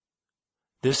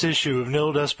This issue of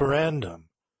Nil Desperandum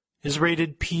is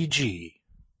rated PG.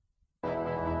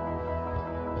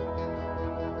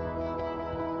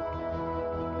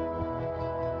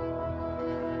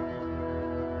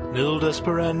 Nil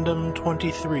Desperandum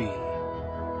 23,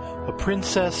 A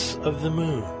Princess of the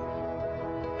Moon,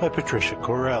 by Patricia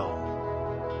Correll.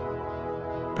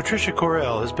 Patricia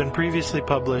Correll has been previously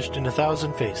published in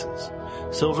 1,000 Faces,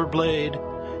 Silver Blade,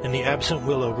 and the Absent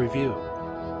Willow Review.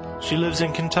 She lives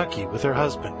in Kentucky with her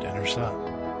husband and her son.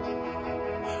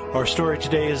 Our story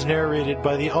today is narrated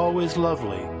by the always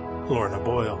lovely Lorna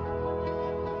Boyle.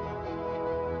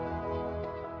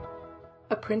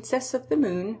 A Princess of the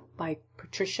Moon by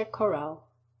Patricia Correll.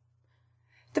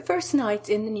 The first night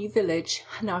in the new village,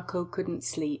 Hinako couldn't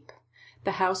sleep.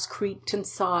 The house creaked and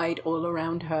sighed all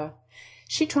around her.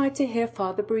 She tried to hear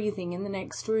father breathing in the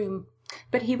next room,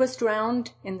 but he was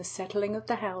drowned in the settling of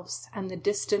the house and the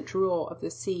distant roar of the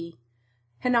sea.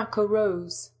 Hinako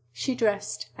rose. She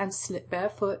dressed and slipped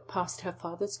barefoot past her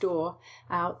father's door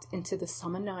out into the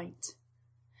summer night.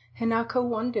 Hinako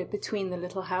wandered between the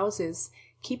little houses,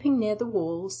 keeping near the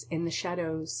walls in the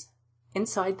shadows.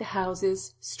 Inside the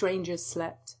houses, strangers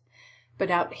slept,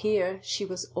 but out here she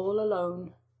was all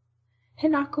alone.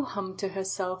 Hinako hummed to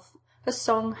herself a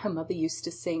song her mother used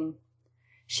to sing.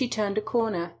 She turned a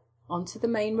corner onto the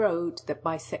main road that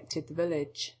bisected the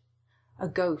village. A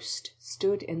ghost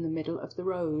stood in the middle of the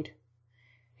road.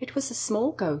 It was a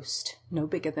small ghost, no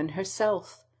bigger than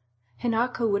herself.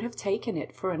 Hinako would have taken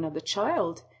it for another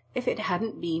child if it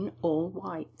hadn't been all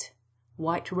white.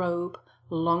 White robe,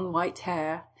 long white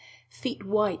hair, feet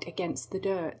white against the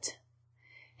dirt.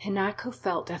 Hinako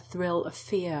felt a thrill of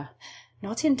fear,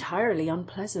 not entirely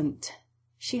unpleasant.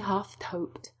 She half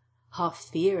hoped, half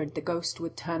feared the ghost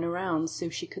would turn around so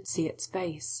she could see its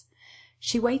face.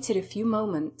 She waited a few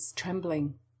moments,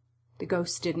 trembling. The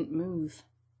ghost didn't move.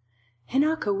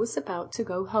 Hinako was about to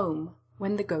go home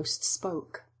when the ghost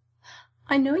spoke.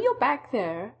 "I know you're back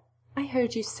there. I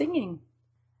heard you singing."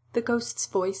 The ghost's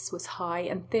voice was high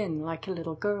and thin like a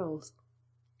little girl's.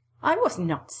 "I was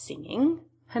not singing,"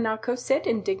 Hinako said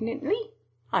indignantly.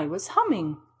 "I was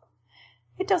humming."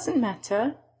 "It doesn't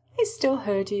matter. I still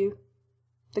heard you."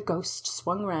 The ghost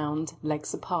swung round,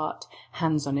 legs apart,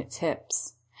 hands on its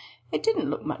hips. It didn't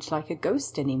look much like a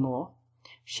ghost anymore.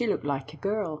 She looked like a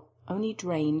girl, only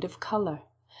drained of colour.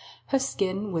 Her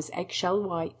skin was eggshell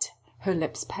white, her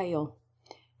lips pale.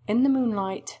 In the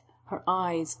moonlight, her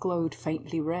eyes glowed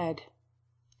faintly red.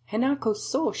 Hinako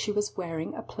saw she was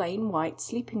wearing a plain white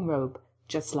sleeping robe,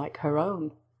 just like her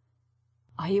own.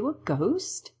 "Are you a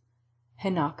ghost?"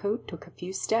 Hinako took a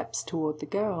few steps toward the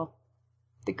girl.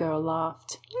 The girl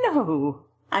laughed. "No,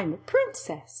 I'm a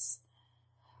princess."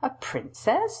 "A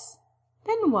princess?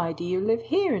 Then why do you live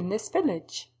here in this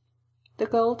village?" The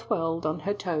girl twirled on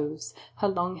her toes, her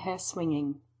long hair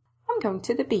swinging. "I'm going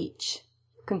to the beach.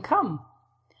 You can come."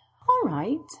 "All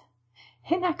right."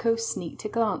 Hinako sneaked a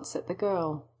glance at the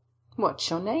girl. "What's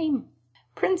your name?"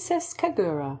 "Princess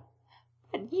Kagura.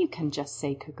 But you can just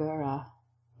say Kagura.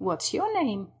 What's your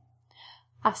name?"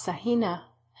 "Asahina.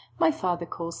 My father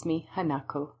calls me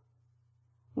Hinako."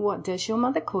 "What does your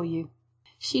mother call you?"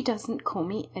 "She doesn't call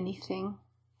me anything.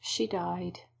 She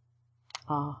died."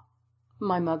 "Ah,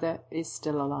 my mother is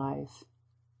still alive."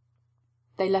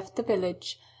 They left the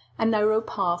village. A narrow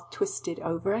path twisted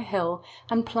over a hill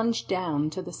and plunged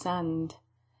down to the sand.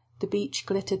 The beach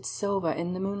glittered silver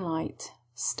in the moonlight.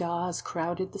 Stars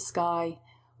crowded the sky.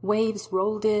 Waves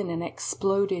rolled in and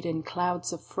exploded in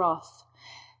clouds of froth.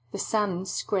 The sand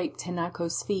scraped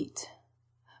Hinako's feet.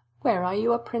 "Where are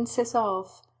you a princess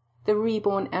of? The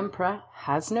reborn emperor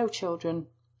has no children."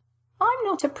 "I'm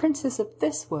not a princess of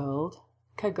this world,"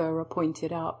 Kagura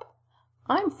pointed up.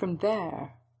 "I'm from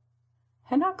there."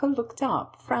 Hinako looked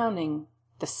up, frowning.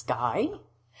 "The sky?"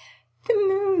 "The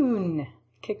moon,"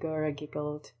 Kagura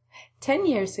giggled. 10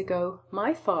 years ago,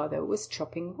 my father was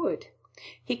chopping wood.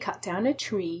 He cut down a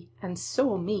tree and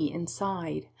saw me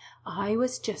inside. I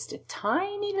was just a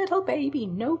tiny little baby,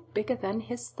 no bigger than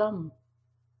his thumb.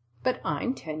 But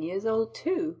I'm 10 years old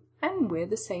too, and we're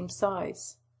the same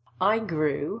size. I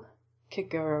grew.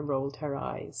 Kagura rolled her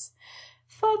eyes.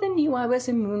 Father knew I was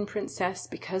a moon princess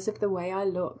because of the way I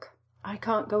look. I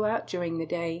can't go out during the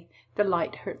day. The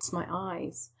light hurts my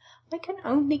eyes. I can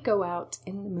only go out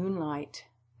in the moonlight.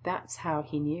 That's how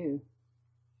he knew.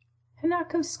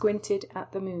 Hinako squinted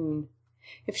at the moon.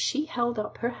 If she held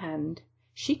up her hand,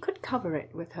 she could cover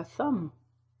it with her thumb.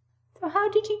 "So how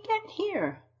did you get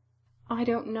here?" "I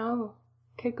don't know."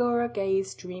 Kagura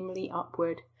gazed dreamily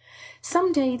upward.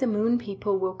 "Someday the moon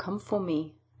people will come for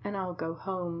me, and I'll go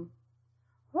home."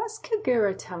 Was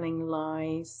Kagura telling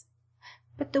lies?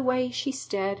 but the way she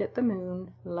stared at the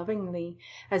moon lovingly,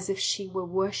 as if she were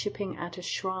worshipping at a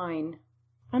shrine,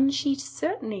 and she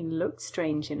certainly looked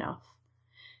strange enough.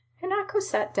 Hinako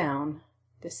sat down.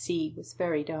 The sea was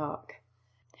very dark.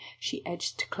 She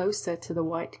edged closer to the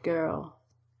white girl.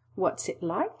 "What's it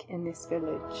like in this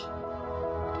village?"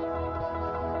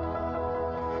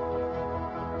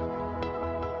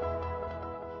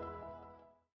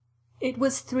 It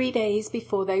was 3 days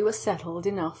before they were settled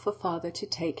enough for father to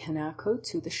take Hinako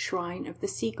to the shrine of the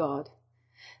sea god.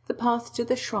 The path to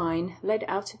the shrine led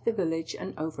out of the village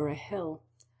and over a hill.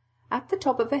 At the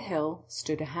top of a hill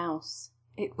stood a house.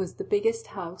 It was the biggest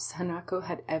house Hinako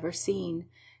had ever seen,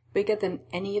 bigger than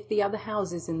any of the other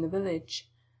houses in the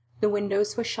village. The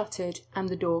windows were shuttered and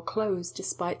the door closed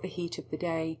despite the heat of the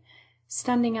day.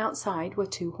 Standing outside were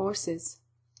 2 horses.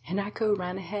 Hinako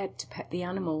ran ahead to pet the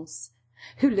animals.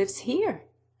 "Who lives here?"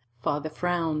 Father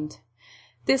frowned.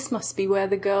 "This must be where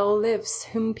the girl lives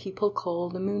whom people call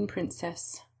the Moon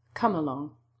Princess. Come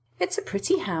along." "It's a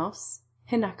pretty house,"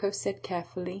 Hinako said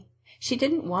carefully. She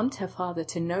didn't want her father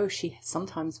to know she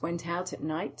sometimes went out at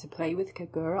night to play with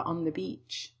Kagura on the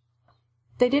beach.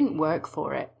 They didn't work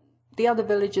for it. The other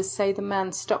villagers say the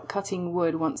man stopped cutting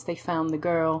wood once they found the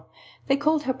girl. They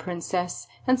called her Princess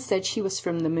and said she was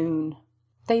from the moon.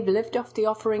 They've lived off the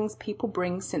offerings people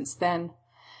bring since then.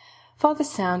 Father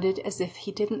sounded as if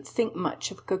he didn't think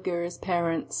much of Kagura's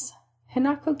parents.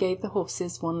 Hinako gave the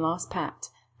horses one last pat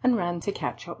and ran to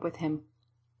catch up with him.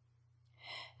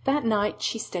 That night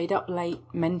she stayed up late,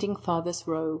 mending father's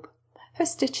robe. Her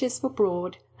stitches were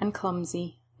broad and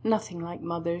clumsy, nothing like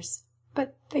mother's,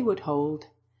 but they would hold.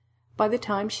 By the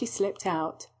time she slipped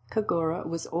out, Kagura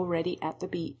was already at the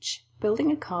beach,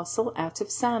 building a castle out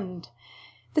of sand.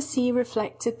 The sea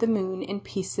reflected the moon in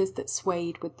pieces that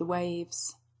swayed with the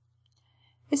waves.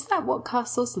 "Is that what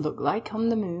castles look like on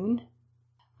the moon?"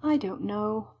 "I don't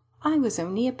know. I was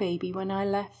only a baby when I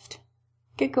left."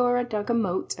 Kagura dug a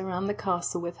moat around the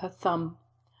castle with her thumb.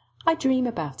 "I dream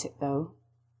about it, though."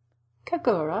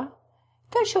 "Kagura,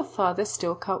 does your father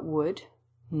still cut wood?"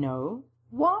 "No.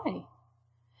 Why?"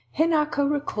 Hinako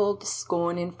recalled the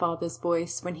scorn in father's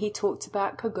voice when he talked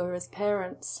about Kagura's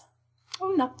parents. "Oh,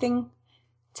 nothing.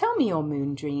 Tell me your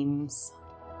moon dreams."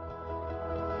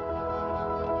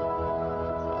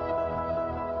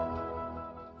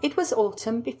 It was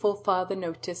autumn before father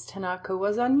noticed Hinako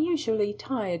was unusually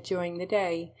tired during the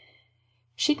day.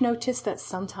 She'd noticed that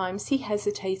sometimes he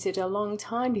hesitated a long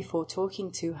time before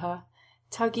talking to her,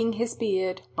 tugging his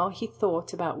beard while he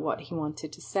thought about what he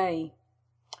wanted to say.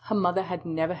 Her mother had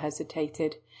never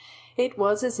hesitated. It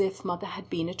was as if mother had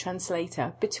been a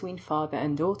translator between father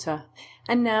and daughter,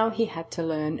 and now he had to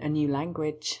learn a new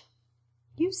language.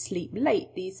 "You sleep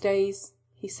late these days,"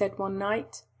 he said one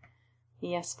night.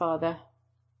 "Yes, father."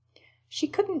 She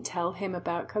couldn't tell him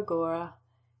about Kagura.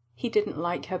 He didn't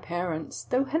like her parents,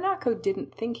 though Hinako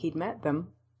didn't think he'd met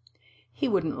them. He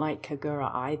wouldn't like Kagura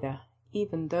either,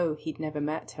 even though he'd never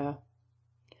met her.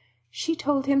 She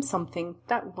told him something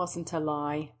that wasn't a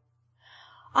lie.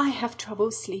 "I have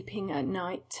trouble sleeping at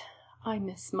night. I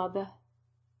miss mother."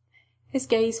 His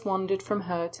gaze wandered from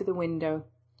her to the window.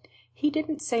 He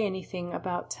didn't say anything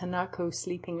about Hinako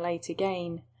sleeping late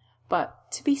again,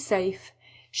 but, to be safe,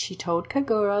 she told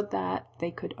Kagura that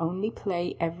they could only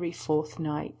play every 4th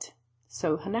night,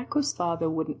 so Hanako's father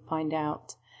wouldn't find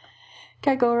out.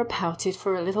 Kagura pouted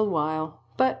for a little while,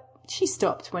 but she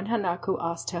stopped when Hinako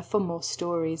asked her for more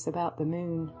stories about the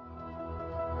moon.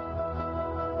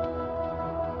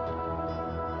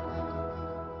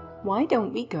 "Why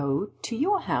don't we go to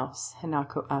your house?"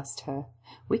 Hinako asked her.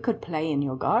 "We could play in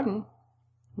your garden."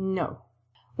 "No."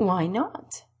 "Why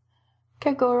not?"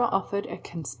 Kagura offered a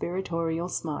conspiratorial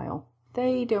smile.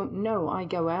 "They don't know I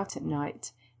go out at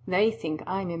night. They think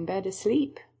I'm in bed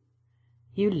asleep."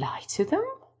 "You lie to them?"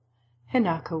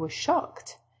 Hinako was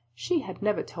shocked. She had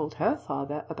never told her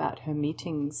father about her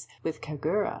meetings with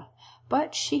Kagura,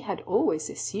 but she had always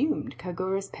assumed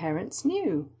Kagura's parents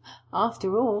knew.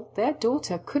 After all, their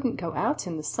daughter couldn't go out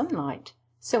in the sunlight,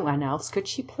 so when else could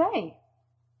she play?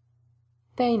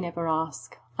 "They never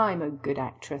ask. I'm a good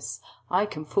actress. I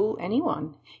can fool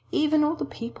anyone, even all the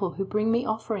people who bring me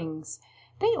offerings.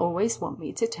 They always want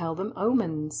me to tell them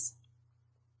omens."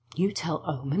 "You tell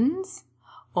omens?"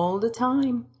 "All the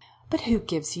time." "But who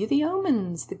gives you the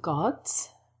omens? The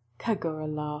gods?" Kagura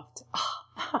laughed.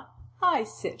 "I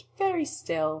sit very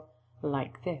still,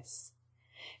 like this."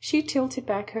 She tilted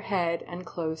back her head and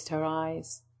closed her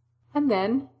eyes. "And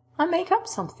then I make up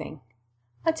something.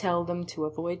 I tell them to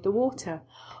avoid the water,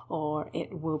 or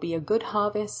it will be a good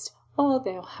harvest, or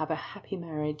they'll have a happy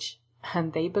marriage.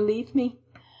 And they believe me."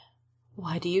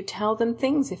 Why do you tell them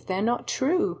things if they're not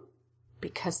true?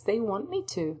 Because they want me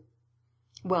to.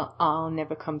 Well, I'll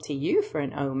never come to you for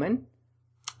an omen.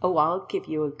 Oh, I'll give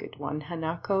you a good one,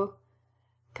 Hinako.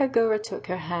 Kagura took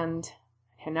her hand.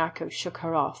 Hinako shook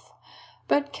her off,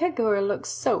 but Kagura looked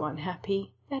so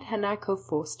unhappy that Hinako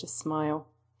forced a smile.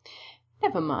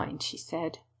 Never mind, she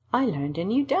said. I learned a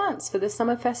new dance for the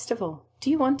summer festival. Do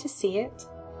you want to see it?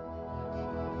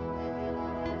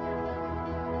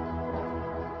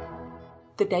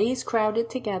 The days crowded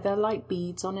together like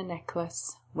beads on a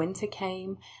necklace. Winter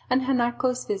came, and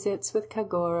Hanako's visits with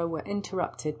Kagura were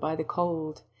interrupted by the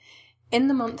cold. In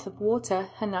the month of water,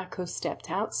 Hinako stepped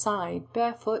outside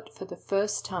barefoot for the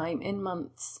first time in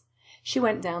months. She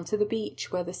went down to the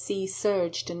beach where the sea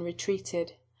surged and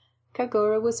retreated.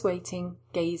 Kagura was waiting,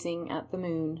 gazing at the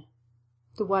moon.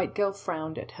 The white girl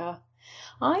frowned at her.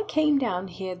 I came down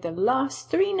here the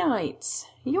last 3 nights.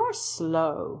 You're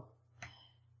slow.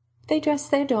 They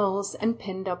dressed their dolls and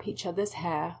pinned up each other's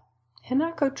hair.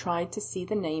 Hinako tried to see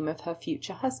the name of her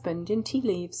future husband in tea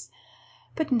leaves,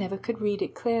 but never could read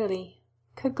it clearly.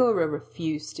 Kagura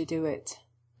refused to do it.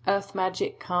 Earth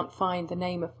magic can't find the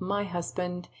name of my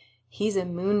husband. He's a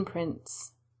moon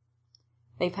prince.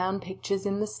 They found pictures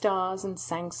in the stars and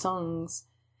sang songs.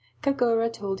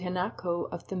 Kagura told Hinako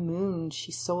of the moon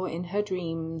she saw in her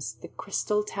dreams, the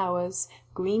crystal towers,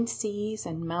 green seas,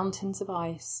 and mountains of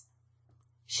ice.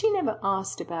 She never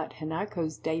asked about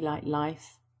Hinako's daylight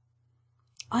life.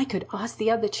 I could ask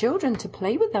the other children to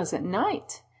play with us at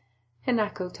night,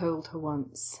 Hinako told her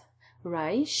once.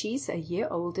 Rai, she's a year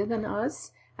older than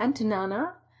us, and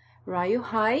Nana.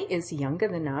 Ryuhei is younger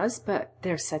than us, but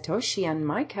they're Satoshi and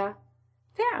Micah.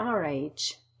 They're our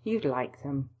age. You'd like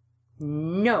them.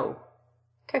 No!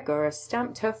 Kagura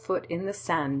stamped her foot in the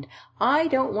sand. I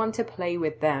don't want to play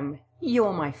with them.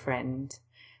 You're my friend.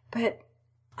 But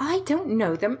I don't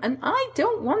know them, and I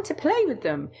don't want to play with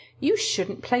them. You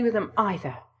shouldn't play with them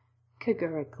either.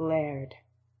 Kagura glared.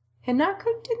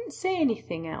 Hinako didn't say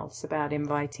anything else about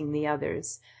inviting the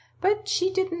others, but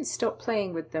she didn't stop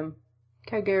playing with them.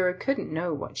 Kagura couldn't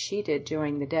know what she did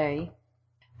during the day.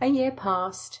 A year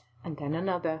passed, and then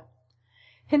another.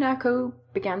 Hinako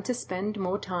began to spend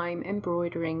more time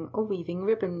embroidering or weaving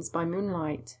ribbons by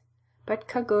moonlight, but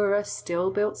Kagura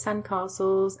still built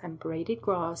sandcastles and braided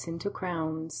grass into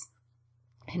crowns.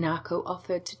 Hinako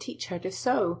offered to teach her to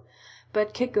sew,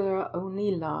 but Kagura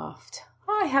only laughed.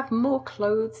 I have more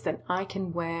clothes than I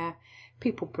can wear.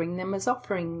 People bring them as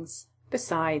offerings.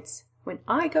 Besides, when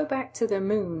I go back to the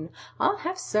moon, I'll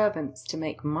have servants to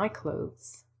make my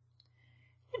clothes.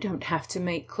 You don't have to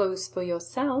make clothes for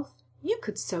yourself. You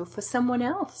could sew for someone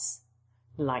else.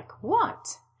 Like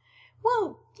what?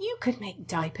 Well, you could make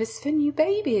diapers for new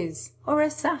babies, or a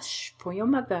sash for your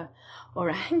mother, or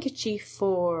a handkerchief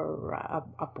for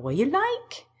a boy you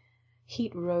like.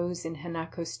 Heat rose in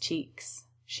Hanako's cheeks.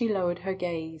 She lowered her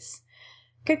gaze.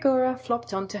 Kagura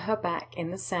flopped onto her back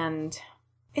in the sand.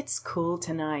 It's cool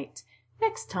tonight.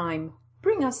 Next time,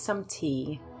 bring us some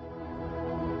tea.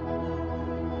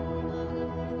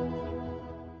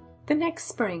 The next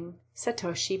spring,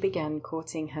 Satoshi began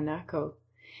courting Hinako.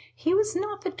 He was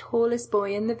not the tallest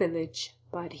boy in the village,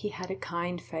 but he had a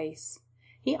kind face.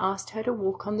 He asked her to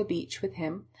walk on the beach with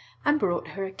him, and brought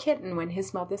her a kitten when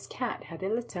his mother's cat had a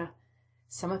litter.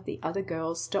 Some of the other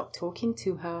girls stopped talking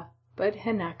to her, but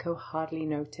Hinako hardly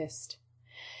noticed.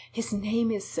 His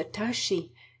name is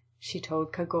Satoshi, she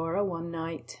told Kagura one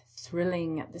night,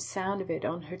 thrilling at the sound of it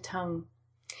on her tongue.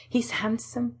 He's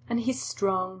handsome and he's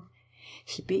strong.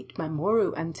 He beat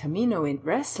Mamoru and Tamino in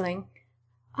wrestling.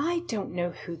 I don't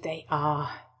know who they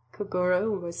are.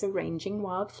 Kagura was arranging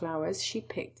wildflowers she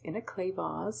picked in a clay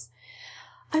vase.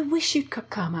 I wish you could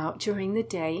come out during the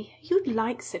day. You'd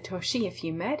like Satoshi if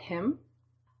you met him.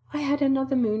 I had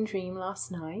another moon dream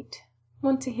last night.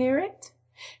 Want to hear it?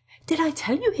 Did I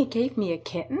tell you he gave me a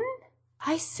kitten?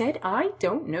 I said I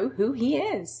don't know who he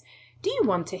is. Do you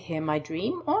want to hear my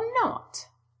dream or not?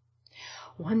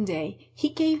 One day he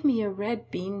gave me a red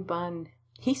bean bun.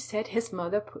 He said his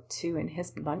mother put 2 in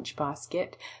his lunch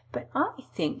basket, but I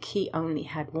think he only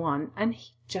had 1, and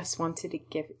he just wanted to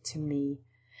give it to me.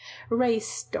 Ray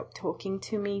stopped talking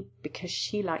to me because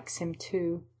she likes him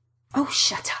too. Oh,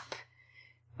 shut up!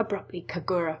 Abruptly,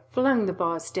 Kagura flung the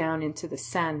vase down into the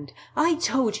sand. I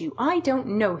told you I don't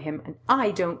know him, and I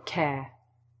don't care.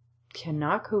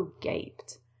 Hinako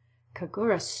gaped.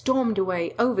 Kagura stormed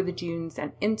away over the dunes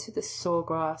and into the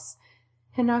sawgrass.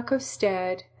 Hinako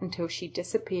stared until she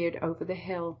disappeared over the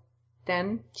hill.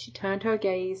 Then she turned her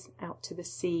gaze out to the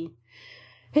sea.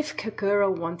 If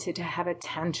Kagura wanted to have a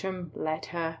tantrum, let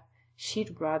her.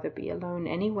 She'd rather be alone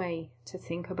anyway, to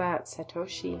think about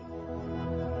Satoshi.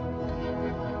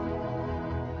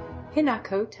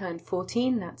 Hinako turned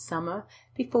 14 that summer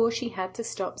before she had to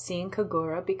stop seeing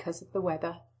Kagura because of the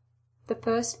weather. The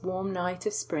first warm night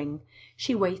of spring,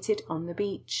 she waited on the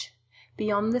beach.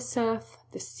 Beyond the surf,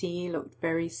 the sea looked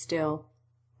very still.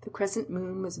 The crescent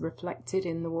moon was reflected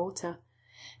in the water.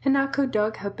 Hinako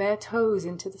dug her bare toes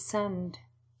into the sand.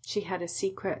 She had a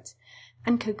secret,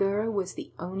 and Kagura was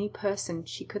the only person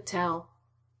she could tell.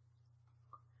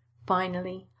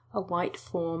 Finally, a white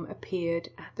form appeared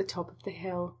at the top of the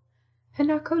hill.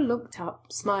 Hinako looked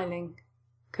up, smiling.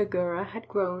 Kagura had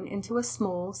grown into a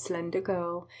small, slender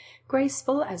girl,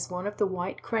 graceful as one of the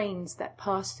white cranes that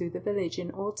pass through the village in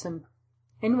autumn.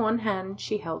 In one hand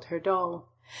she held her doll.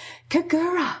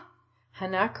 "Kagura!"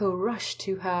 Hinako rushed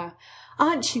to her.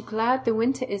 "Aren't you glad the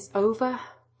winter is over?"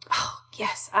 "Oh,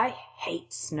 yes, I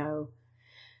hate snow."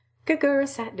 Kagura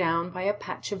sat down by a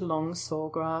patch of long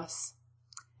sawgrass.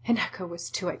 Hinako was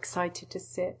too excited to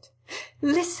sit.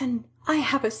 "Listen, I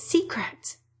have a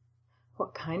secret."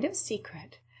 "What kind of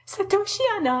secret?" "Satoshi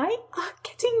and I are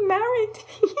getting married."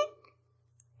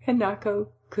 Hinako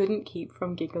couldn't keep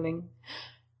from giggling.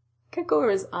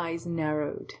 Kagura's eyes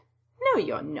narrowed. "No,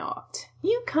 you're not.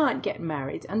 You can't get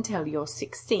married until you're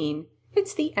 16.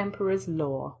 It's the Emperor's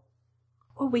law."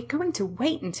 "Well, we're going to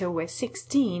wait until we're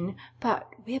 16,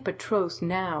 but we're betrothed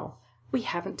now. We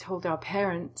haven't told our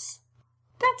parents."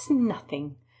 "That's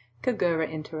nothing," Kagura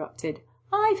interrupted.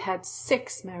 "I've had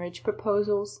 6 marriage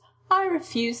proposals. I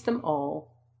refused them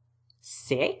all."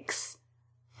 6?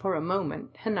 For a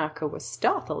moment, Hinako was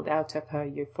startled out of her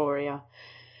euphoria.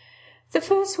 "The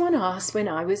first one asked when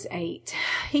I was 8.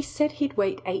 He said he'd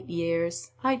wait 8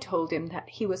 years. I told him that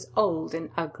he was old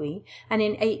and ugly, and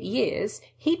in 8 years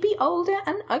he'd be older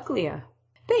and uglier.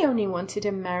 They only wanted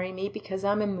to marry me because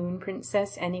I'm a moon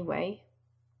princess anyway."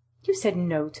 "You said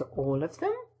no to all of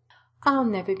them?" "I'll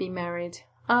never be married.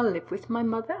 I'll live with my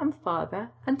mother and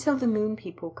father until the moon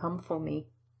people come for me."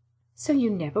 "So you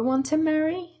never want to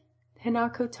marry?"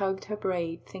 Hinako tugged her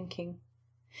braid, thinking.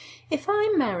 "If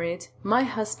I'm married, my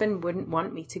husband wouldn't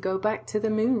want me to go back to the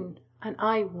moon, and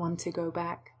I want to go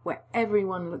back, where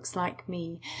everyone looks like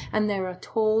me, and there are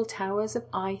tall towers of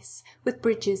ice, with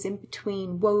bridges in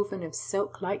between woven of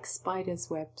silk like spiders'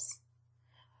 webs."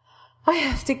 "I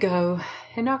have to go."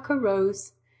 Hinako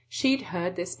rose. She'd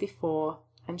heard this before,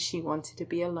 and she wanted to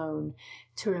be alone,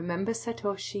 to remember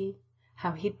Satoshi,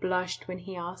 how he'd blushed when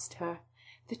he asked her,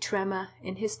 the tremor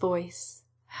in his voice,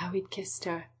 how he'd kissed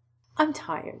her. "I'm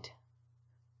tired."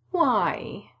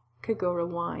 "Why?" Kagura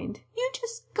whined. "You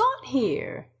just got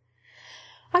here."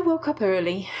 "I woke up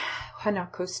early."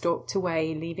 Hinako stalked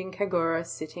away, leaving Kagura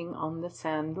sitting on the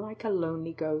sand like a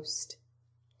lonely ghost.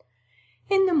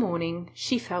 In the morning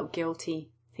she felt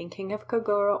guilty, thinking of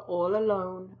Kagura all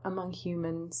alone among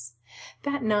humans.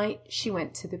 That night she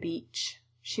went to the beach.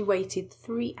 She waited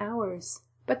 3 hours,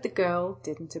 but the girl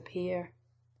didn't appear.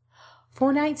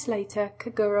 4 nights later,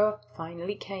 Kagura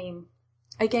finally came.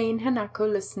 Again Hinako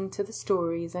listened to the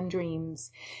stories and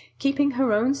dreams, keeping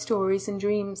her own stories and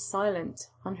dreams silent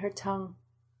on her tongue.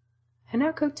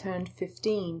 Hinako turned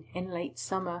 15 in late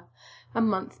summer, a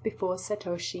month before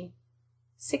Satoshi.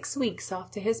 6 weeks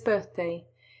after his birthday,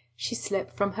 she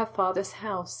slipped from her father's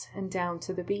house and down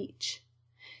to the beach.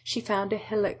 She found a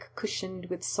hillock cushioned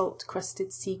with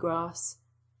salt-crusted seagrass.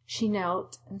 She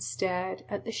knelt and stared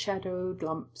at the shadowed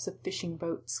lumps of fishing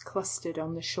boats clustered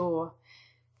on the shore.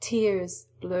 Tears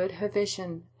blurred her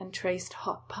vision and traced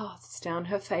hot paths down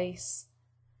her face.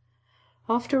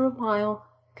 After a while,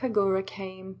 Kagura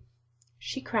came.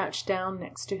 She crouched down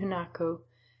next to Hinako,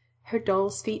 her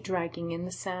doll's feet dragging in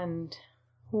the sand.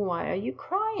 "Why are you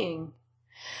crying?"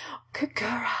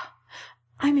 "Kagura,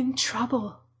 I'm in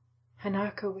trouble,"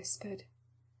 Hinako whispered.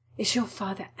 "Is your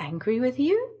father angry with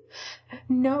you?"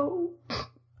 "No."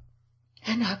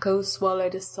 Hinako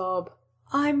swallowed a sob.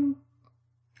 I'm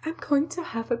going to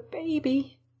have a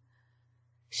baby."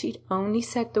 She'd only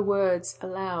said the words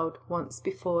aloud once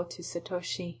before to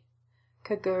Satoshi.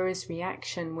 Kagura's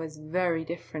reaction was very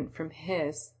different from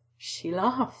his. She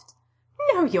laughed.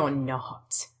 "No, you're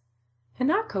not."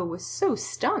 Hinako was so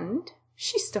stunned,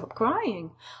 she stopped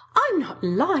crying. "I'm not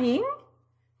lying."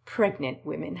 "Pregnant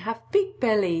women have big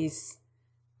bellies."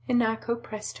 Hinako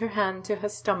pressed her hand to her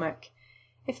stomach.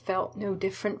 It felt no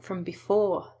different from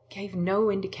before, gave no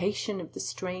indication of the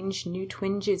strange new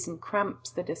twinges and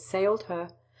cramps that assailed her.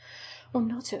 Well,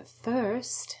 not at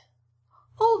first.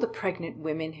 "All the pregnant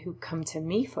women who come to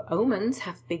me for omens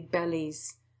have big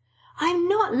bellies." "I'm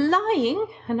not lying,"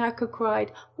 Hinako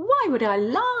cried. "Why would I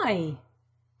lie?"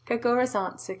 Kagura's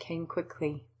answer came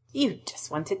quickly. You just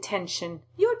want attention.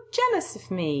 You're jealous of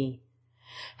me.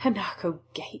 Hinako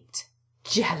gaped.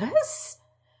 Jealous?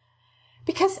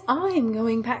 Because I'm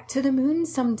going back to the moon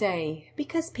someday.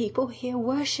 Because people here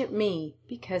worship me.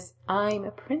 Because I'm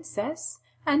a princess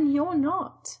and you're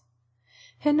not.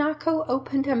 Hinako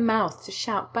opened her mouth to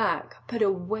shout back, but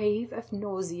a wave of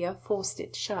nausea forced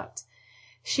it shut.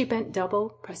 She bent double,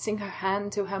 pressing her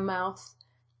hand to her mouth.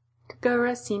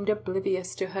 Kagura seemed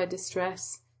oblivious to her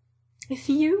distress. If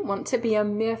you want to be a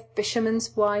mere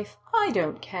fisherman's wife, I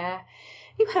don't care.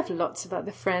 You have lots of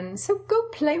other friends, so go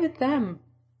play with them.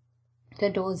 The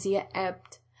nausea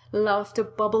ebbed. Laughter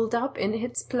bubbled up in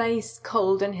its place,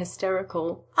 cold and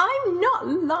hysterical. I'm not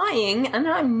lying, and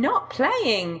I'm not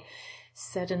playing.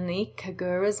 Suddenly,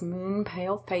 Kagura's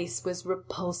moon-pale face was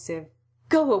repulsive.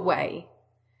 Go away.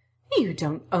 You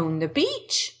don't own the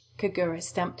beach. Kagura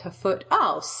stamped her foot.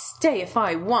 I'll stay if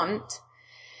I want.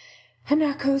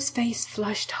 Hanako's face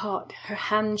flushed hot. Her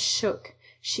hands shook.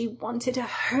 She wanted to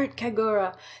hurt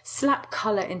Kagura, slap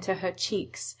color into her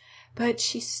cheeks. But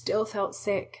she still felt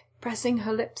sick. Pressing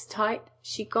her lips tight,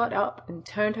 she got up and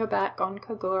turned her back on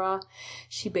Kagura.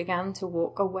 She began to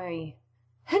walk away.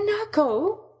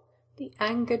 Hinako! The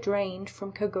anger drained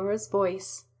from Kagura's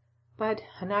voice, but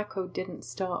Hinako didn't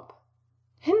stop.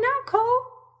 Hinako!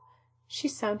 She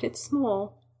sounded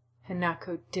small.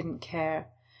 Hinako didn't care.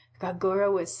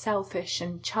 Kagura was selfish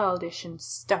and childish and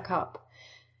stuck up.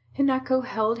 Hinako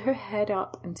held her head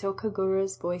up until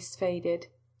Kagura's voice faded.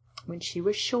 When she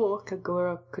was sure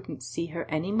Kagura couldn't see her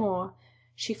any more,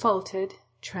 she faltered,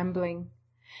 trembling.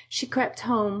 She crept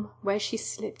home, where she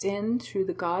slipped in through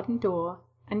the garden door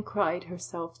and cried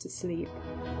herself to sleep.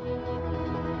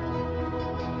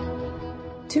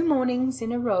 2 mornings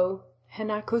in a row,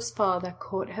 Hanako's father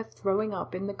caught her throwing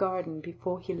up in the garden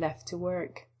before he left to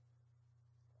work.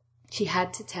 She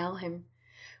had to tell him.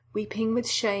 Weeping with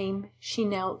shame, she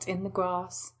knelt in the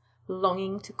grass,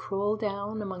 longing to crawl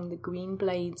down among the green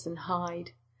blades and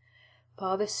hide.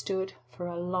 Father stood for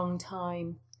a long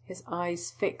time, his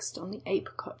eyes fixed on the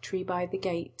apricot tree by the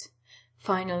gate.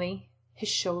 Finally, his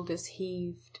shoulders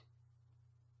heaved.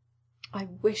 I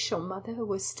wish your mother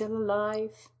was still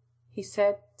alive, he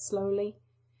said slowly.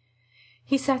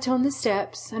 He sat on the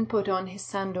steps and put on his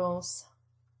sandals.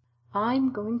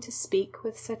 I'm going to speak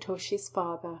with Satoshi's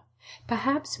father.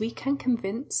 Perhaps we can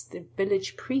convince the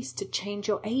village priest to change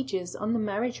your ages on the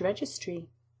marriage registry.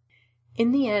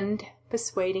 In the end,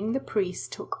 persuading the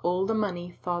priest took all the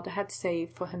money father had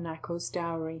saved for Hanako's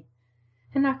dowry.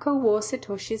 Hinako wore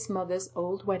Satoshi's mother's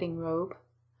old wedding robe.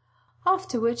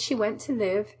 Afterward she went to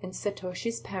live in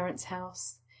Satoshi's parents'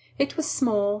 house. It was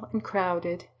small and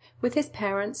crowded, with his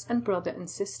parents and brother and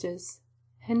sisters.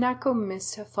 Hinako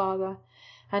missed her father,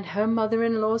 and her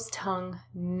mother-in-law's tongue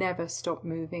never stopped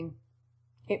moving.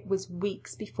 It was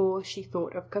weeks before she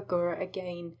thought of Kagura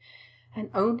again, and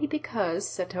only because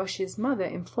Satoshi's mother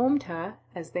informed her,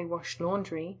 as they washed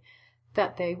laundry,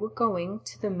 that they were going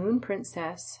to the Moon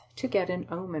Princess to get an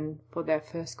omen for their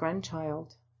first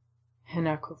grandchild.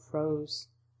 Hinako froze.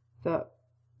 The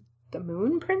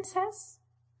Moon Princess?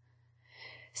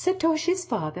 Satoshi's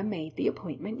father made the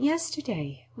appointment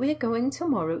yesterday. We're going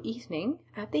tomorrow evening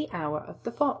at the hour of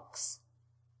the fox.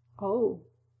 Oh.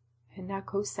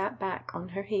 Hinako sat back on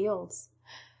her heels.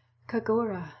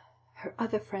 Kagura, her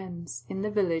other friends in the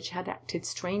village had acted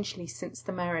strangely since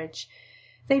the marriage.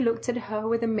 They looked at her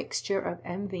with a mixture of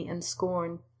envy and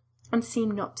scorn, and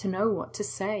seemed not to know what to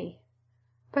say.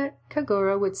 But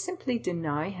Kagura would simply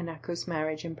deny Hanako's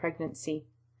marriage and pregnancy.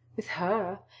 With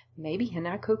her, maybe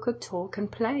Hinako could talk and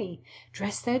play,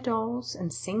 dress their dolls,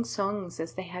 and sing songs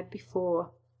as they had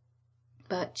before.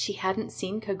 But she hadn't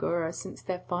seen Kagura since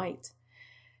their fight.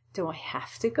 Do I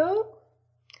have to go?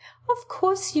 Of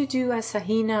course you do,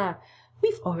 Asahina.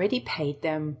 We've already paid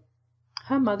them.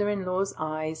 Her mother-in-law's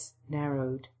eyes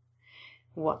narrowed.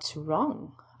 What's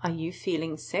wrong? Are you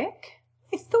feeling sick?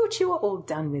 I thought you were all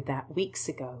done with that weeks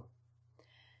ago.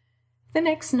 The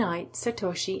next night,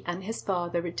 Satoshi and his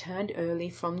father returned early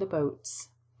from the boats.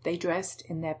 They dressed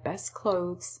in their best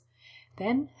clothes.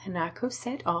 Then Hinako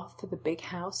set off for the big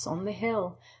house on the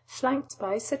hill, flanked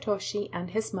by Satoshi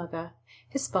and his mother,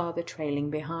 his father trailing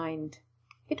behind.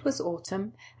 It was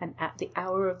autumn, and at the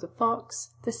hour of the fox,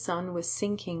 the sun was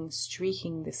sinking,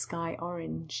 streaking the sky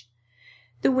orange.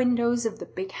 The windows of the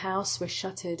big house were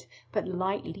shuttered, but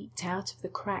light leaked out of the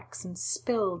cracks and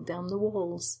spilled down the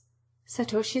walls.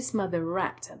 Satoshi's mother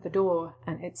rapped at the door,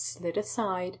 and it slid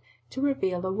aside to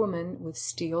reveal a woman with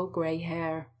steel-grey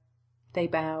hair. They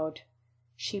bowed.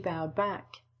 She bowed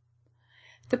back.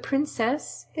 The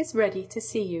princess is ready to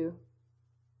see you.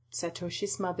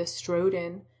 Satoshi's mother strode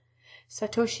in.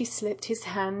 Satoshi slipped his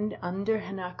hand under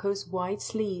Hanako's wide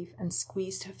sleeve and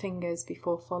squeezed her fingers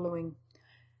before following.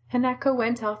 Hinako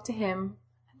went after him,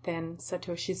 then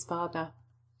Satoshi's father.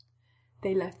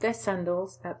 They left their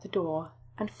sandals at the door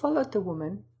and followed the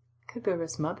woman,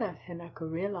 Kagura's mother, Hinako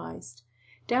realized,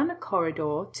 down a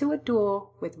corridor to a door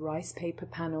with rice paper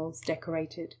panels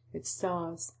decorated with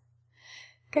stars.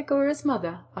 Kagura's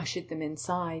mother ushered them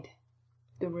inside.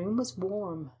 The room was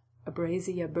warm. A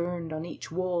brazier burned on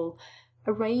each wall.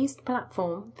 A raised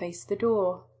platform faced the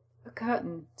door. A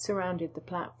curtain surrounded the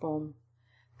platform.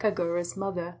 Kagura's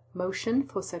mother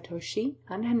motioned for Satoshi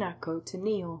and Hinako to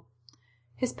kneel.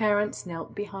 His parents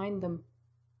knelt behind them.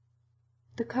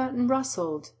 The curtain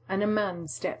rustled, and a man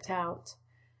stepped out.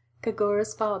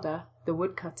 Kagura's father, the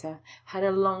woodcutter, had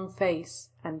a long face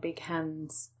and big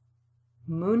hands.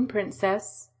 "Moon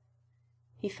Princess."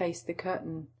 He faced the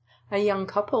curtain. "A young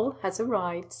couple has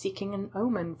arrived seeking an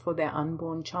omen for their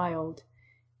unborn child."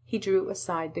 He drew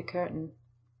aside the curtain.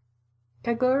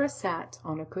 Kagura sat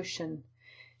on a cushion.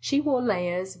 She wore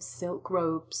layers of silk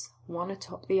robes, one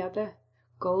atop the other.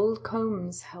 Gold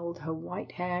combs held her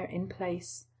white hair in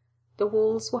place. The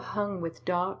walls were hung with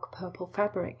dark purple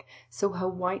fabric, so her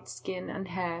white skin and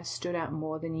hair stood out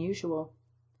more than usual.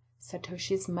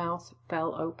 Satoshi's mouth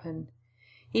fell open.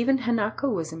 Even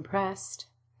Hinako was impressed.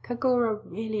 Kagura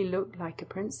really looked like a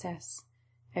princess.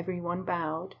 Everyone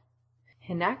bowed.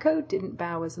 Hinako didn't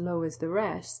bow as low as the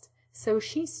rest, so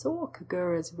she saw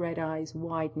Kagura's red eyes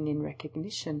widen in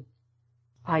recognition.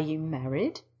 "Are you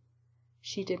married?"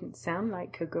 She didn't sound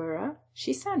like Kagura.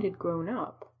 She sounded grown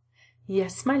up.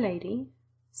 "Yes, my lady,"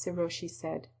 Saroshi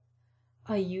said.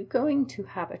 "Are you going to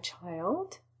have a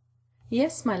child?"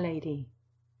 "Yes, my lady."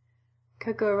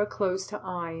 Kagura closed her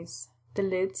eyes. The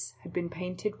lids had been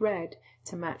painted red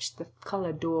to match the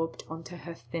color daubed onto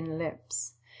her thin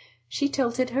lips. She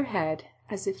tilted her head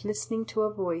as if listening to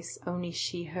a voice only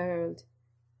she heard.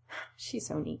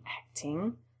 "She's only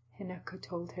acting," Hinako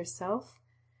told herself.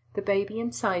 The baby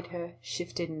inside her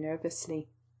shifted nervously.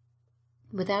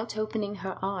 Without opening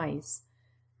her eyes,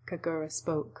 Kagura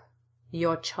spoke.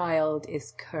 "Your child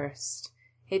is cursed.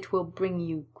 It will bring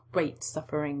you great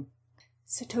suffering."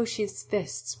 Satoshi's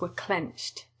fists were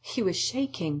clenched. He was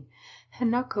shaking.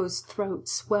 Hanako's throat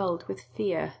swelled with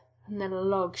fear, and then a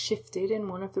log shifted in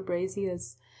one of the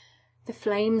braziers. The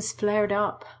flames flared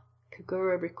up.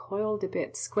 Kagura recoiled a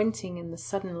bit, squinting in the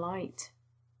sudden light.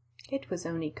 It was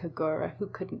only Kagura who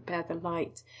couldn't bear the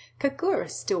light. Kagura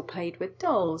still played with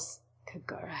dolls.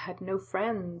 Kagura had no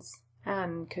friends,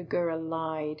 and Kagura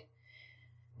lied.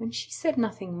 When she said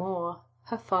nothing more,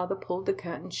 her father pulled the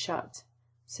curtain shut.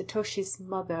 Satoshi's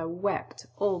mother wept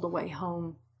all the way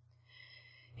home.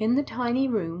 In the tiny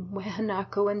room where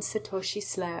Hinako and Satoshi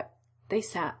slept, they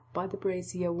sat by the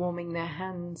brazier warming their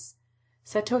hands.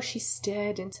 Satoshi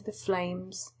stared into the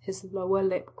flames, his lower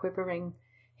lip quivering.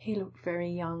 He looked very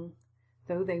young,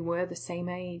 though they were the same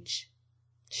age.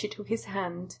 She took his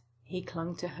hand. He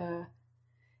clung to her.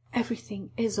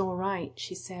 "Everything is all right,"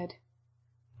 she said.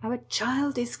 "Our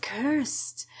child is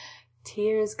cursed."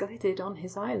 Tears glittered on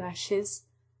his eyelashes.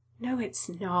 "No, it's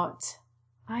not.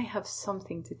 I have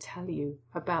something to tell you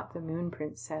about the Moon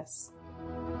Princess."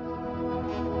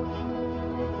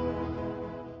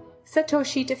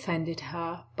 Satoshi defended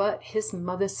her, but his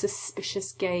mother's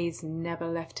suspicious gaze never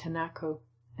left Hinako,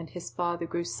 and his father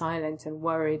grew silent and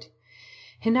worried.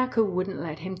 Hinako wouldn't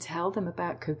let him tell them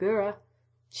about Kagura.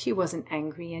 She wasn't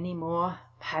angry anymore,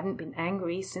 hadn't been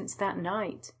angry since that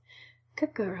night.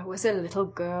 Kagura was a little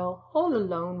girl, all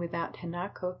alone without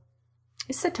Hinako.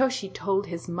 If Satoshi told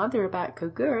his mother about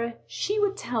Kagura, she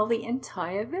would tell the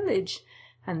entire village,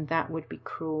 and that would be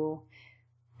cruel.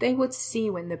 They would see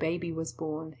when the baby was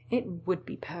born. It would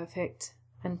be perfect.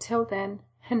 Until then,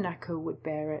 Hinako would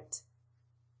bear it.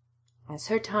 As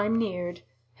her time neared,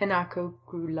 Hinako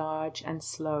grew large and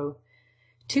slow.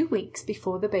 2 weeks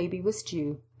before the baby was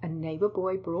due, a neighbor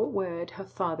boy brought word her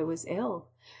father was ill.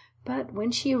 But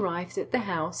when she arrived at the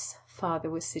house, father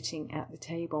was sitting at the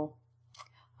table.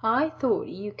 "I thought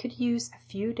you could use a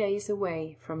few days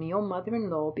away from your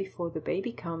mother-in-law before the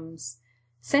baby comes.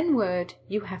 Send word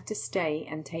you have to stay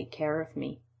and take care of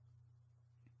me."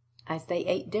 As they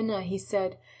ate dinner, he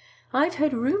said, "I've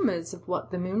heard rumors of what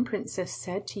the Moon Princess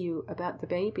said to you about the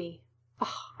baby.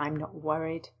 I'm not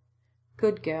worried."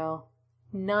 "Good girl.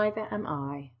 Neither am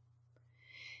I."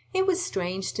 It was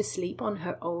strange to sleep on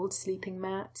her old sleeping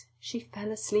mat. She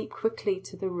fell asleep quickly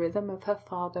to the rhythm of her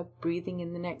father breathing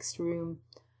in the next room.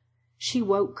 She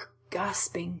woke,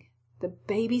 gasping, the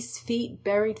baby's feet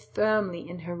buried firmly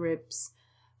in her ribs.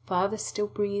 Father still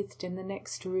breathed in the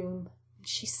next room.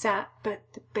 She sat, but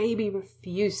the baby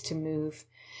refused to move.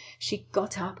 She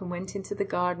got up and went into the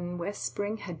garden where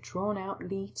Spring had drawn out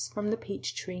leaves from the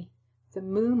peach tree. The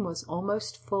moon was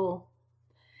almost full.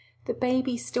 The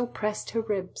baby still pressed her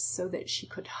ribs so that she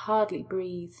could hardly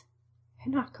breathe.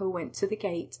 Hinako went to the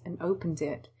gate and opened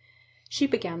it. She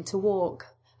began to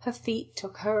walk. Her feet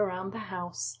took her around the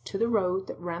house to the road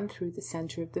that ran through the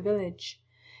center of the village.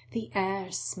 The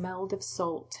air smelled of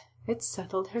salt. It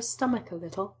settled her stomach a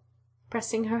little.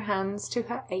 Pressing her hands to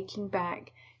her aching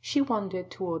back, she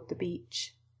wandered toward the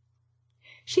beach.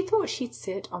 She thought she'd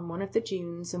sit on one of the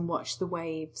dunes and watch the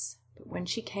waves, but when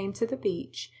she came to the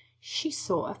beach, she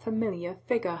saw a familiar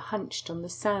figure hunched on the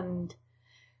sand.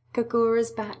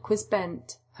 Kagura's back was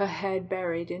bent, her head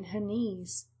buried in her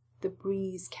knees. The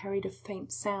breeze carried a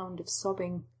faint sound of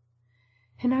sobbing.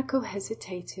 Hinako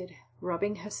hesitated,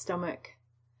 rubbing her stomach.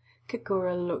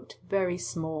 Kagura looked very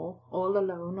small, all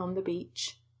alone on the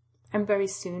beach. And very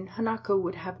soon Hinako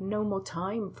would have no more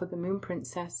time for the Moon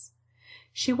Princess.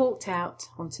 She walked out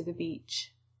onto the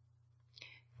beach.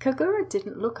 Kagura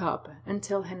didn't look up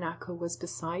until Hinako was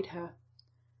beside her.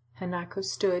 Hinako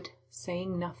stood,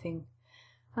 saying nothing,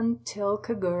 until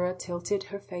Kagura tilted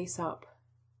her face up.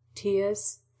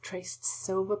 Tears traced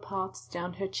silver paths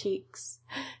down her cheeks.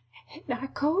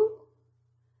 "Hinako?"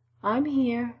 "I'm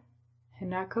here."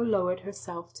 Hinako lowered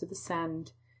herself to the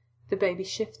sand. The baby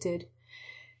shifted.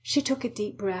 She took a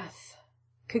deep breath.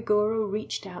 Kagura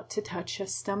reached out to touch her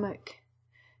stomach.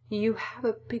 "You have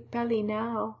a big belly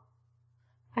now."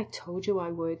 "I told you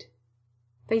I would."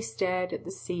 They stared at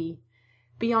the sea.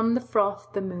 Beyond the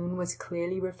froth, the moon was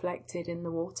clearly reflected in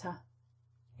the water.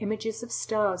 Images of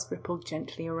stars rippled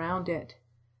gently around it.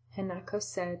 Hinako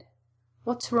said,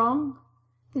 "What's wrong?"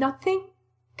 "Nothing,"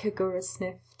 Kagura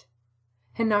sniffed.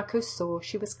 Hinako saw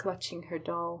she was clutching her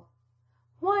doll.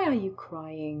 "Why are you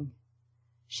crying?"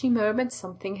 She murmured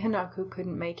something Hinako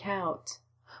couldn't make out.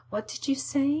 "What did you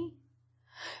say?"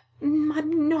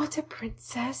 "I'm not a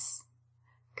princess,"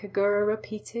 Kagura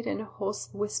repeated in a hoarse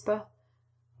whisper.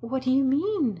 "What do you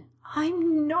mean?"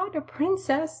 "I'm not a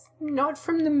princess, not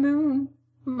from the moon.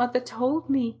 Mother told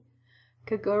me."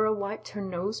 Kagura wiped her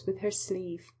nose with her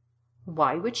sleeve.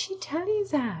 "Why would she tell you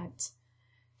that?"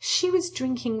 "She was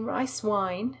drinking rice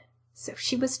wine, so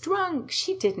she was drunk.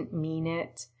 She didn't mean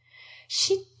it."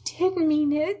 "She did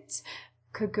mean it."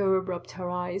 Kagura rubbed her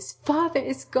eyes. "Father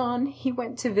is gone. He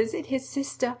went to visit his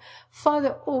sister.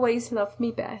 Father always loved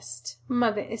me best.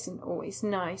 Mother isn't always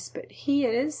nice, but he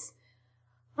is.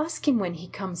 Ask him when he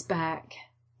comes back."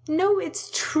 "No,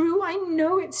 it's true. I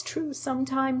know it's true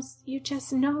sometimes. You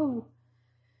just know."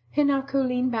 Hinako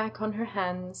leaned back on her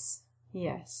hands.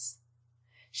 "Yes."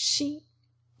 She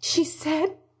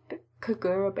said..."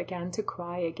 Kagura began to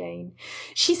cry again.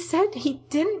 "She said he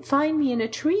didn't find me in a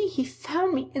tree. He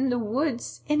found me in the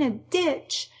woods, in a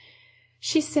ditch.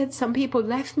 She said some people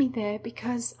left me there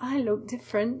because I looked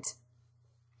different.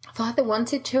 Father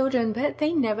wanted children, but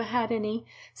they never had any,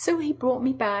 so he brought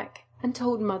me back and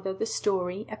told Mother the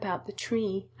story about the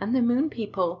tree and the moon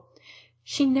people.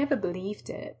 She never believed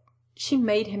it. She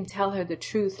made him tell her the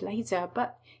truth later,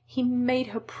 but he made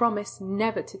her promise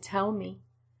never to tell me."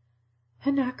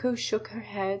 Hinako shook her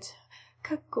head.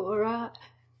 "Kagura,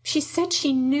 she said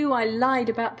she knew I lied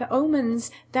about the omens,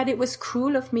 that it was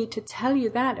cruel of me to tell you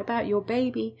that about your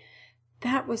baby.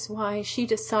 That was why she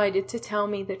decided to tell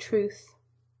me the truth."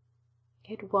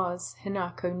 It was,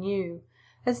 Hinako knew,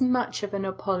 as much of an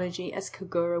apology as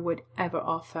Kagura would ever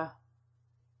offer.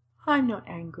 "I'm not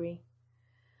angry.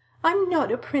 I'm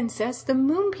not a princess. The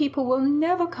moon people will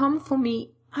never come for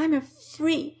me. I'm a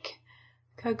freak."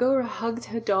 Kagura hugged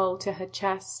her doll to her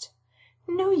chest.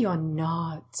 "No, you're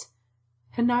not."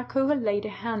 Hinako laid a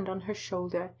hand on her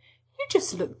shoulder. "You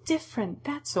just look different,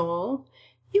 that's all.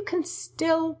 You can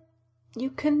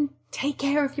take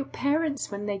care of your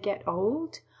parents when they get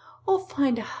old, or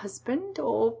find a husband,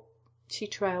 or..." She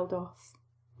trailed off.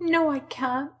 "No, I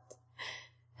can't."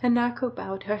 Hinako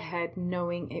bowed her head,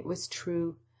 knowing it was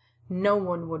true. No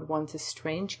one would want a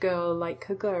strange girl like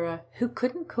Kagura, who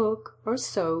couldn't cook or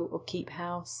sew or keep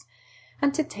house,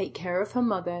 and to take care of her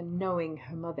mother, knowing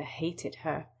her mother hated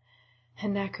her.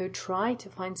 Hinako tried to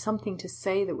find something to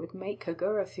say that would make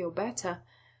Kagura feel better,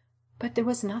 but there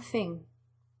was nothing.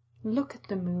 "Look at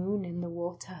the moon in the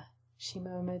water," she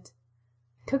murmured.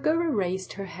 Kagura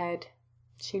raised her head.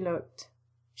 She looked.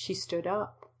 She stood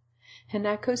up.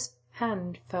 Hinako's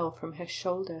hand fell from her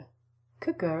shoulder.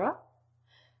 "Kagura?"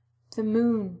 "The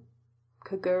moon."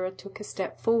 Kagura took a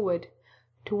step forward,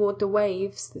 toward the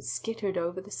waves that skittered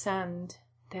over the sand.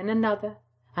 Then another,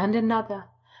 and another.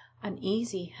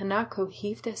 Uneasy, Hinako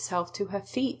heaved herself to her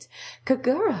feet.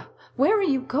 "Kagura, Where are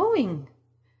you going?"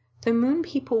 "The moon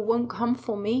people won't come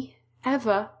for me,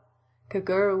 ever."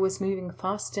 Kagura was moving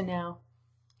faster now.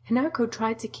 Hinako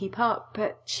tried to keep up,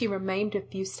 but she remained a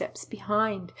few steps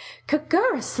behind.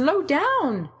 "Kagura, slow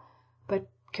down!" But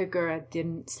Kagura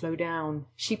didn't slow down.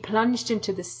 She plunged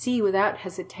into the sea without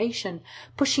hesitation,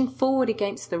 pushing forward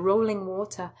against the rolling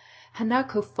water.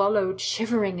 Hinako followed,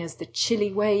 shivering as the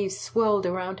chilly waves swirled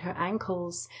around her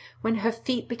ankles. When her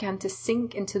feet began to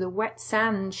sink into the wet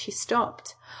sand, she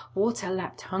stopped. Water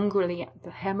lapped hungrily at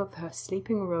the hem of her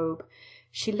sleeping robe.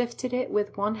 She lifted it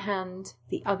with one hand,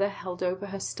 the other held over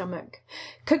her stomach.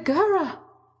 "Kagura!"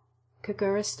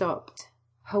 Kagura stopped.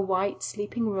 Her white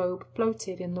sleeping robe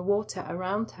floated in the water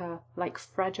around her like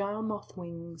fragile moth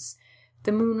wings.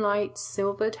 The moonlight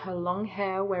silvered her long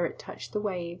hair where it touched the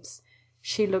waves.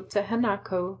 She looked at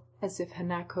Hinako as if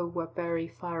Hinako were very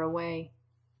far away.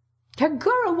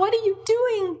 "Kagura, what are you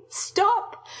doing?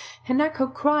 Stop!"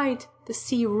 Hinako cried. The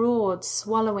sea roared,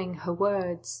 swallowing her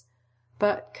words.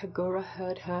 But Kagura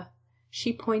heard her.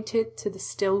 She pointed to the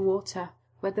still water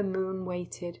where the moon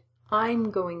waited. "I'm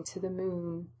going to the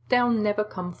moon. They'll never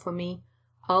come for me.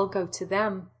 I'll go to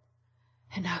them."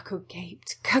 Hinako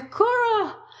gaped.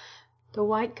 "Kagura!" The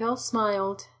white girl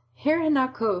smiled. "Here,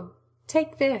 Hinako,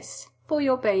 take this for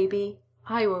your baby.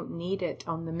 I won't need it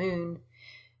on the moon."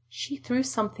 She threw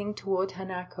something toward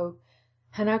Hinako.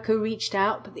 Hinako reached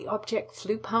out, but the object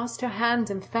flew past her hand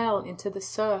and fell into the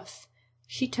surf.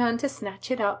 She turned to snatch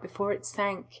it up before it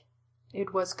sank.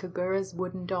 It was Kagura's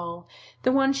wooden doll,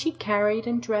 the one she'd carried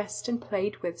and dressed and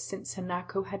played with since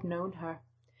Hinako had known her.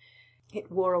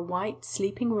 It wore a white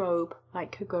sleeping robe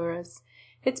like Kagura's.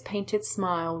 Its painted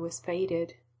smile was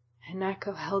faded.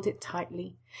 Hinako held it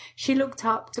tightly. She looked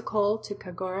up to call to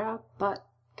Kagura, but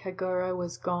Kagura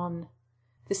was gone.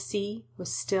 The sea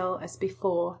was still as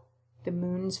before, the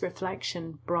moon's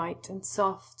reflection bright and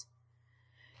soft.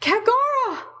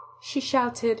 "Kagura!" she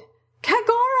shouted.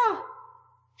 "Kagura!"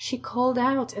 She called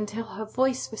out until her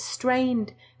voice was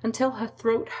strained, until her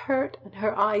throat hurt and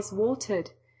her eyes watered.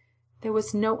 There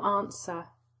was no answer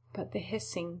but the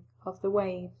hissing of the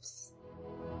waves.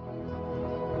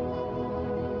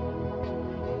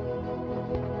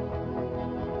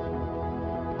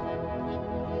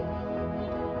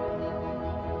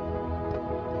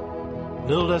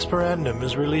 Nil Desperandum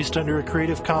is released under a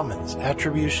Creative Commons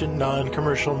Attribution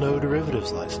Non-Commercial No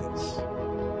Derivatives license.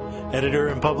 Editor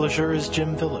and publisher is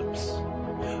Jim Phillips.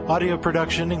 Audio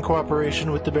production in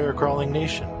cooperation with the Bear Crawling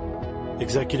Nation.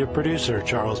 Executive producer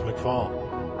Charles McFall.